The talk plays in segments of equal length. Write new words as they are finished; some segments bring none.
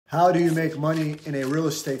How do you make money in a real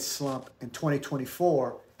estate slump in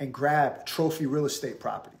 2024 and grab trophy real estate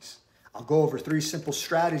properties? I'll go over 3 simple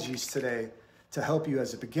strategies today to help you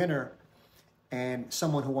as a beginner and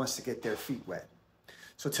someone who wants to get their feet wet.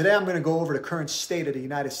 So today I'm going to go over the current state of the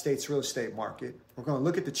United States real estate market. We're going to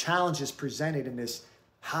look at the challenges presented in this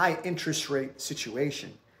high interest rate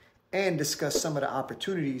situation and discuss some of the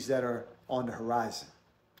opportunities that are on the horizon.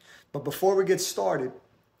 But before we get started,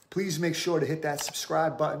 please make sure to hit that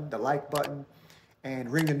subscribe button, the like button,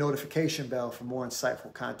 and ring the notification bell for more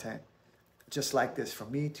insightful content just like this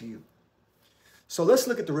from me to you. So let's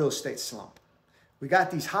look at the real estate slump. We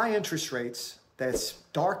got these high interest rates that's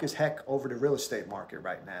dark as heck over the real estate market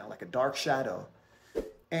right now, like a dark shadow.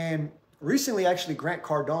 And recently, actually, Grant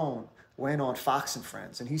Cardone went on Fox and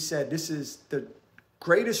Friends, and he said this is the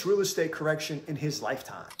greatest real estate correction in his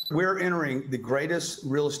lifetime. We're entering the greatest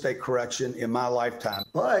real estate correction in my lifetime.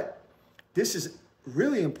 But this is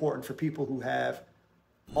really important for people who have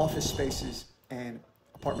office spaces and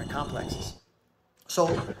apartment complexes. So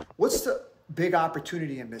what's the big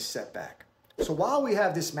opportunity in this setback? So while we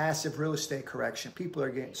have this massive real estate correction, people are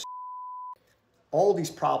getting all these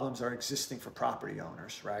problems are existing for property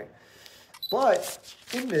owners, right? But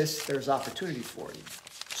in this, there's opportunity for you.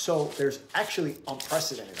 So there's actually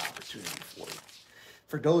unprecedented opportunity for you.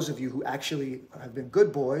 For those of you who actually have been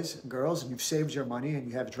good boys and girls and you've saved your money and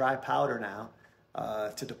you have dry powder now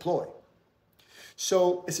to deploy.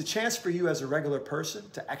 So it's a chance for you as a regular person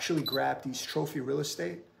to actually grab these trophy real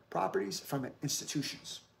estate properties from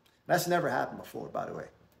institutions. That's never happened before, by the way,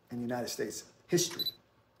 in the United States history.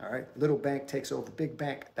 All right, little bank takes over big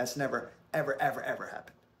bank. That's never, ever, ever, ever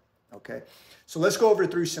happened. Okay, so let's go over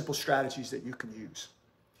 3 simple strategies that you can use.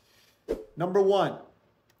 Number 1,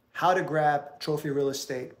 how to grab trophy real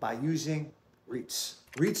estate by using REITs.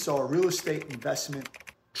 REITs are real estate investment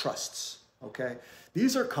trusts. Okay,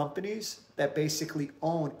 these are companies that basically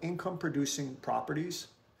own income-producing properties,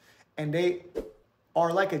 and they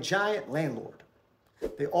are like a giant landlord.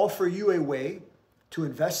 They offer you a way to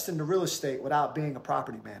invest in the real estate without being a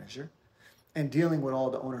property manager and dealing with all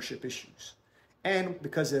the ownership issues. And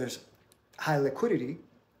because there's high liquidity,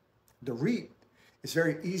 the REIT is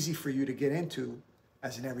very easy for you to get into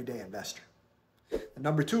as an everyday investor. And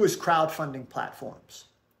number 2 is crowdfunding platforms.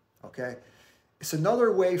 Okay, it's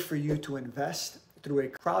another way for you to invest through a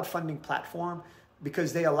crowdfunding platform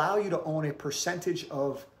because they allow you to own a percentage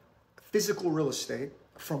of physical real estate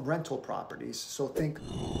from rental properties. So think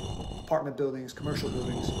apartment buildings, commercial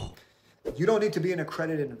buildings. You don't need to be an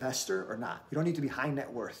accredited investor or not. You don't need to be high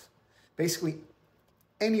net worth. Basically,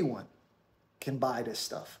 anyone can buy this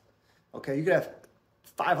stuff. Okay, you could have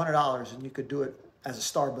 $500 and you could do it as a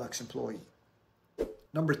Starbucks employee.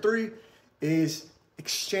 Number 3 is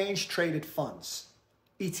exchange traded funds,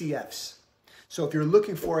 ETFs. So if you're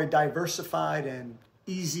looking for a diversified and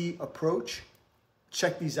easy approach,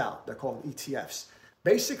 check these out. They're called ETFs.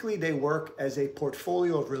 Basically, they work as a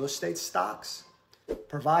portfolio of real estate stocks,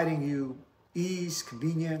 providing you ease,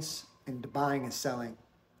 convenience in the buying and selling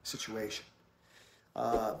situation.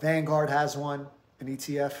 Vanguard has one, an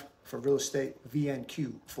ETF for real estate,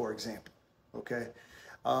 VNQ, for example. Okay,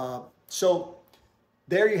 so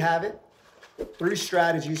there you have it. 3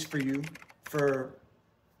 strategies for you for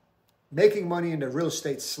making money in the real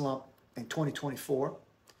estate slump in 2024.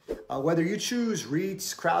 Whether you choose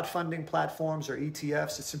REITs, crowdfunding platforms, or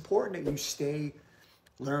ETFs, it's important that you stay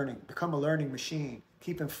learning, become a learning machine,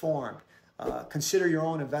 keep informed, consider your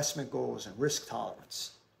own investment goals and risk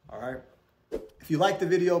tolerance. All right. If you like the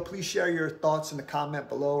video, please share your thoughts in the comment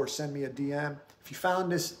below or send me a DM. If you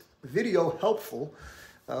found this video helpful,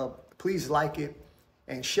 please like it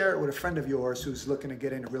and share it with a friend of yours who's looking to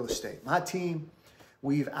get into real estate. My team,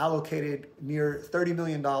 we've allocated near $30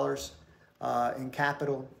 million in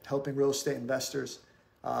capital, helping real estate investors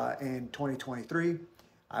in 2023.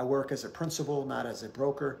 I work as a principal, not as a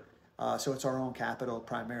broker, so it's our own capital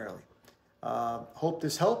primarily. Hope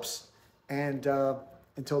this helps, and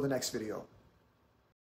until the next video.